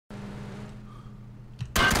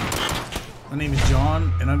My name is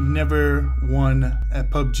John, and I've never won at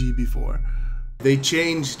PUBG before. They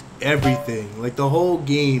changed everything. Like, the whole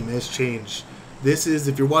game has changed. This is,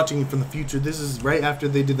 if you're watching it from the future, this is right after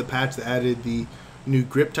they did the patch that added the new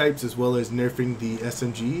grip types as well as nerfing the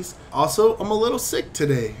SMGs. Also, I'm a little sick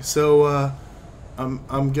today, so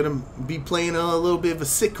I'm gonna be playing a little bit of a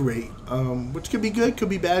sick rate, which could be good, could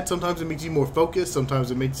be bad. Sometimes it makes you more focused,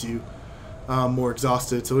 sometimes it makes you more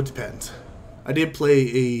exhausted, so it depends. I did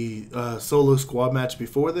play a solo squad match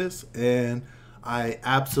before this, and I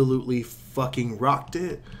absolutely fucking rocked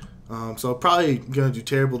it. So I'm probably gonna do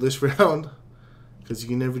terrible this round, because you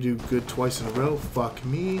can never do good twice in a row. Fuck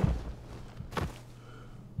me.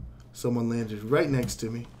 Someone landed right next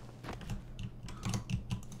to me.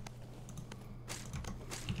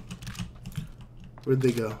 Where'd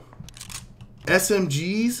they go?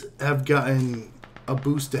 SMGs have gotten a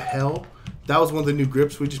boost to hell. That was one of the new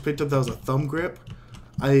grips we just picked up. That was a thumb grip.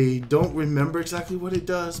 I don't remember exactly what it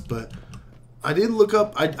does, but I did look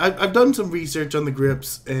up. I've done some research on the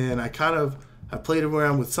grips, and I kind of have played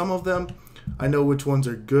around with some of them. I know which ones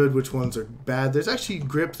are good, which ones are bad. There's actually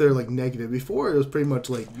grips that are like negative. Before, it was pretty much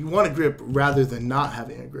like you want a grip rather than not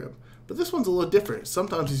having a grip. But this one's a little different.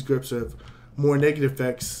 Sometimes these grips have more negative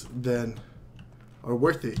effects than are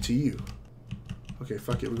worth it to you. Okay,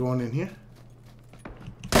 fuck it. We're going in here.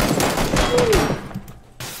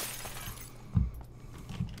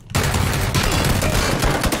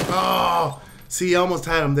 Oh, see, I almost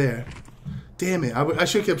had him there. Damn it. I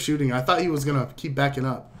should have kept shooting. I thought he was going to keep backing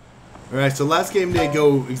up. Alright, so last game didn't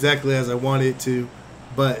go exactly as I wanted it to,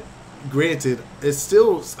 but granted, I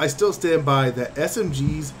still stand by that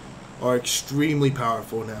SMGs are extremely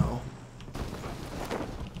powerful now.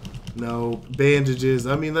 No bandages.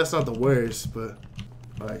 I mean, that's not the worst, but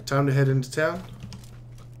alright, time to head into town.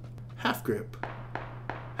 Half grip.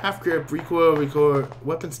 Half grip, recoil,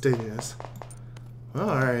 weapon steadiness.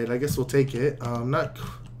 Alright, I guess we'll take it. I'm not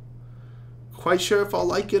quite sure if I'll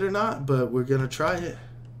like it or not, but we're gonna try it.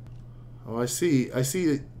 Oh, I see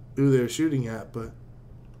who they're shooting at, but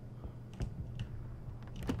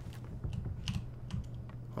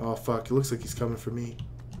oh fuck, it looks like he's coming for me.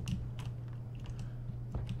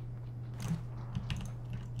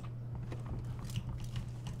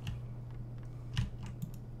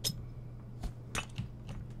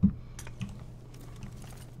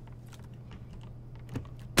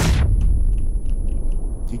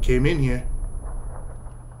 He came in here.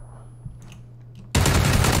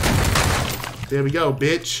 There we go,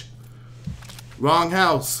 bitch. Wrong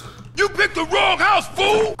house. You picked the wrong house,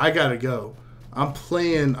 fool! I gotta go.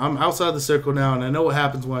 I'm outside the circle now, and I know what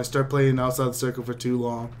happens when I start playing outside the circle for too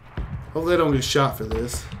long. Hopefully I don't get shot for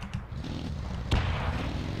this.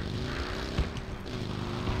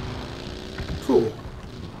 Cool.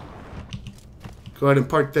 Go ahead and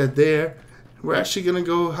park that there. We're actually gonna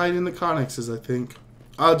go hide in the connexes, I think.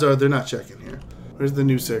 Odds are they're not checking here. Where's the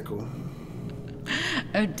new circle?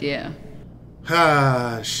 Oh dear.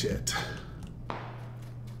 Ah, shit.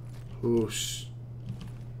 Oh,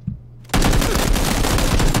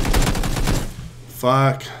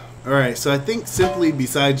 fuck. Alright, so I think simply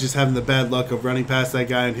besides just having the bad luck of running past that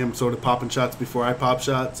guy and him sort of popping shots before I pop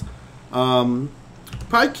shots, probably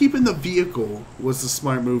keeping the vehicle was the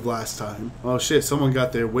smart move last time. Oh shit, someone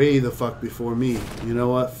got there way the fuck before me. You know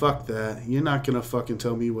what? Fuck that. You're not gonna fucking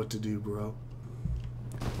tell me what to do, bro.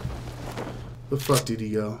 The fuck did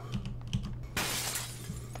he go?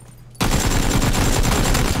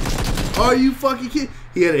 Are you fucking kidding?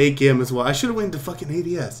 He had 8 cam as well. I should have went to fucking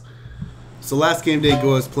ADS. So last game didn't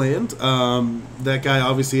go as planned. That guy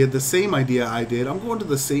obviously had the same idea I did. I'm going to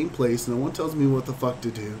the same place. No one tells me what the fuck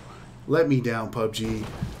to do. Let me down, PUBG.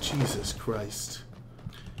 Jesus Christ.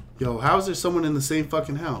 Yo, how is there someone in the same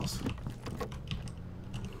fucking house?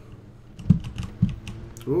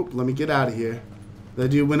 Oop, let me get out of here. That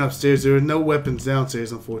dude went upstairs. There were no weapons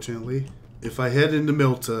downstairs, unfortunately. If I head into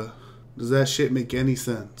Milta, does that shit make any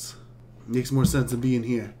sense? Makes more sense than being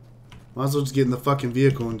here. Might as well just get in the fucking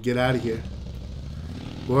vehicle and get out of here.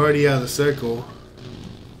 We're already out of the circle.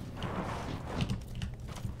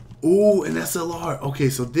 Ooh, an SLR. Okay,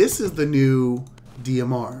 so this is the new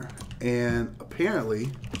DMR. And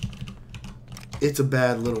apparently, it's a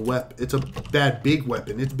bad little weapon. It's a bad big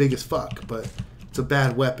weapon. It's big as fuck, but it's a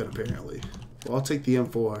bad weapon apparently. Well, I'll take the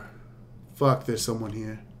M4. Fuck, there's someone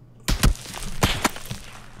here.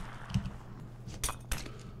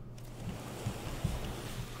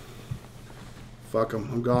 Fuck him,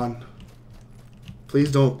 I'm gone.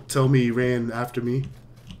 Please don't tell me he ran after me.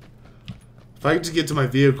 If I can just get to my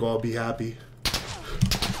vehicle, I'll be happy.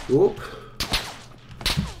 Whoop.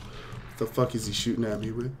 What the fuck is he shooting at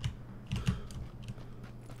me with?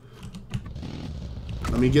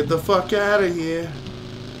 Let me get the fuck out of here.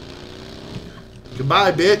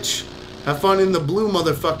 Goodbye, bitch. Have fun in the blue,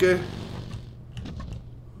 motherfucker.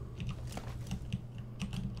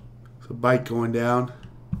 There's a bike going down.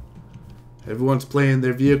 Everyone's playing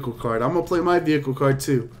their vehicle card. I'm gonna play my vehicle card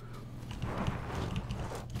too.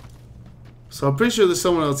 So I'm pretty sure there's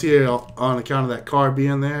someone else here on account of that car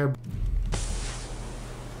being there.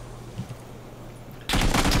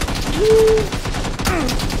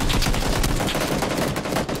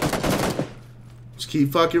 Just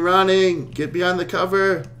keep fucking running. Get behind the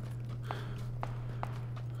cover.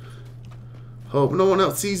 Hope no one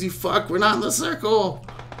else sees you. Fuck, we're not in the circle.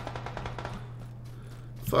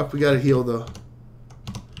 Fuck, we gotta heal though.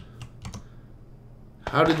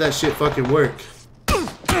 How did that shit fucking work?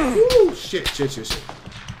 Ooh, shit. That's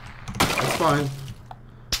fine.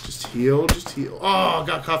 Just heal, Oh,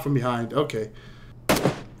 got caught from behind. Okay.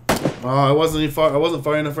 Oh, I wasn't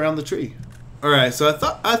far enough around the tree. Alright, so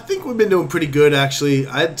I think we've been doing pretty good actually.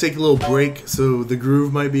 I had to take a little break, so the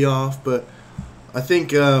groove might be off, but I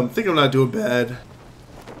think I'm not doing bad.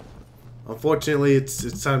 Unfortunately,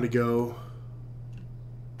 it's time to go.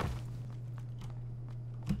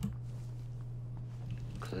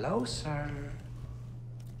 Closer.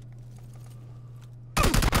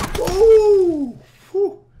 Ooh,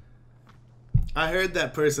 whew. I heard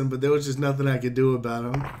that person, but there was just nothing I could do about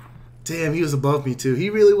him. Damn, he was above me too. He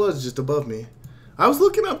really was just above me. I was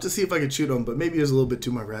looking up to see if I could shoot him, but maybe he was a little bit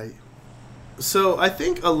to my right. So I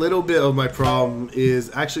think a little bit of my problem is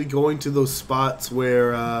actually going to those spots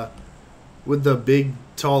where, with the big,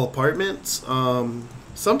 tall apartments,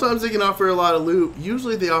 sometimes they can offer a lot of loot.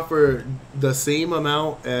 Usually they offer the same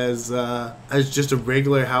amount as just a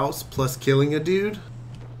regular house plus killing a dude.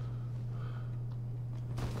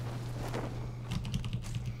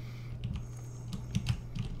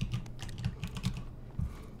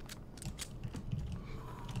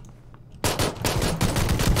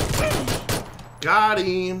 Got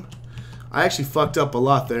him. I actually fucked up a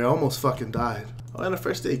lot there. I almost fucking died. Oh, and a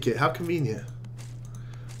first aid kit. How convenient.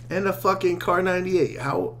 And a fucking Car 98.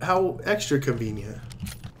 How extra convenient.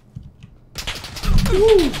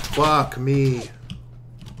 Woo, fuck me.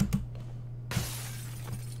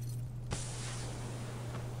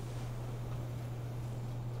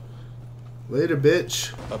 Later,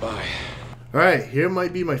 bitch. Bye-bye. Alright, here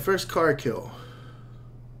might be my first car kill.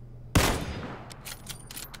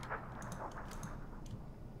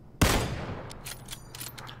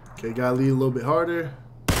 Okay, gotta lead a little bit harder.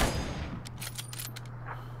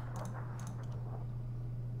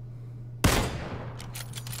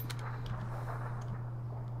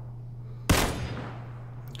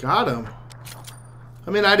 Got him.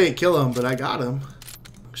 I mean, I didn't kill him, but I got him.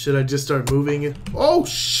 Should I just start moving it? Oh,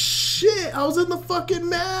 shit! I was in the fucking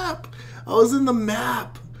map! I was in the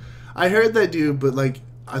map! I heard that dude, but like,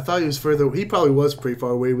 I thought he was further. He probably was pretty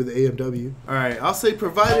far away with the AMW. Alright, I'll say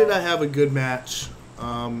provided I have a good match.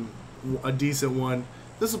 A decent one.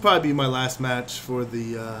 This will probably be my last match for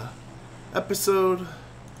the episode.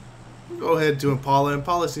 We'll go ahead to Impala.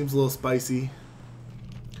 Impala seems a little spicy.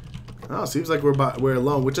 Oh, seems like we're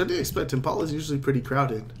alone, which I did expect. Impala's usually pretty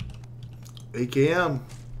crowded. AKM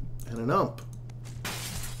and an ump.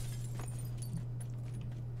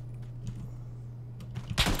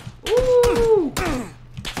 Ooh.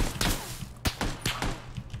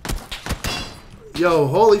 Yo,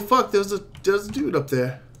 holy fuck! There's a dude up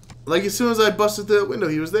there. Like as soon as I busted the window,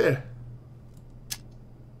 he was there.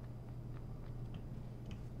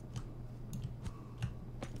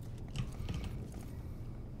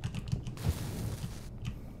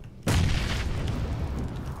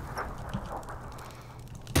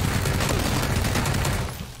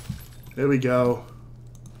 There we go.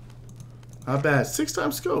 Not bad.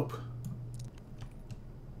 6x scope.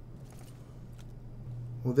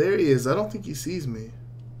 Well, there he is. I don't think he sees me.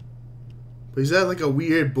 But he's at like a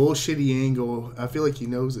weird bullshitty angle. I feel like he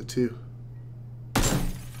knows it too.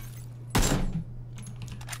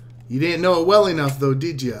 You didn't know it well enough though,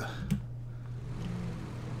 did ya?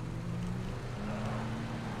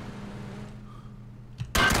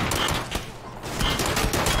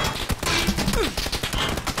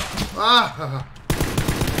 Ah!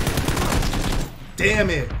 Damn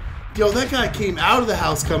it. Yo, that guy came out of the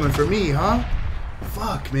house coming for me, huh?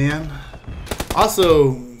 Fuck, man.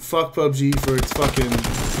 Also, fuck PUBG for its fucking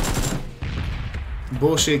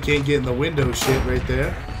bullshit can't get in the window shit right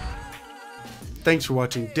there. Thanks for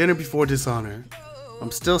watching Dinner Before Dishonor. I'm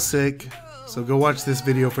still sick, so go watch this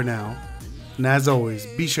video for now. And as always,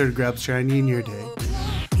 be sure to grab shiny in your day.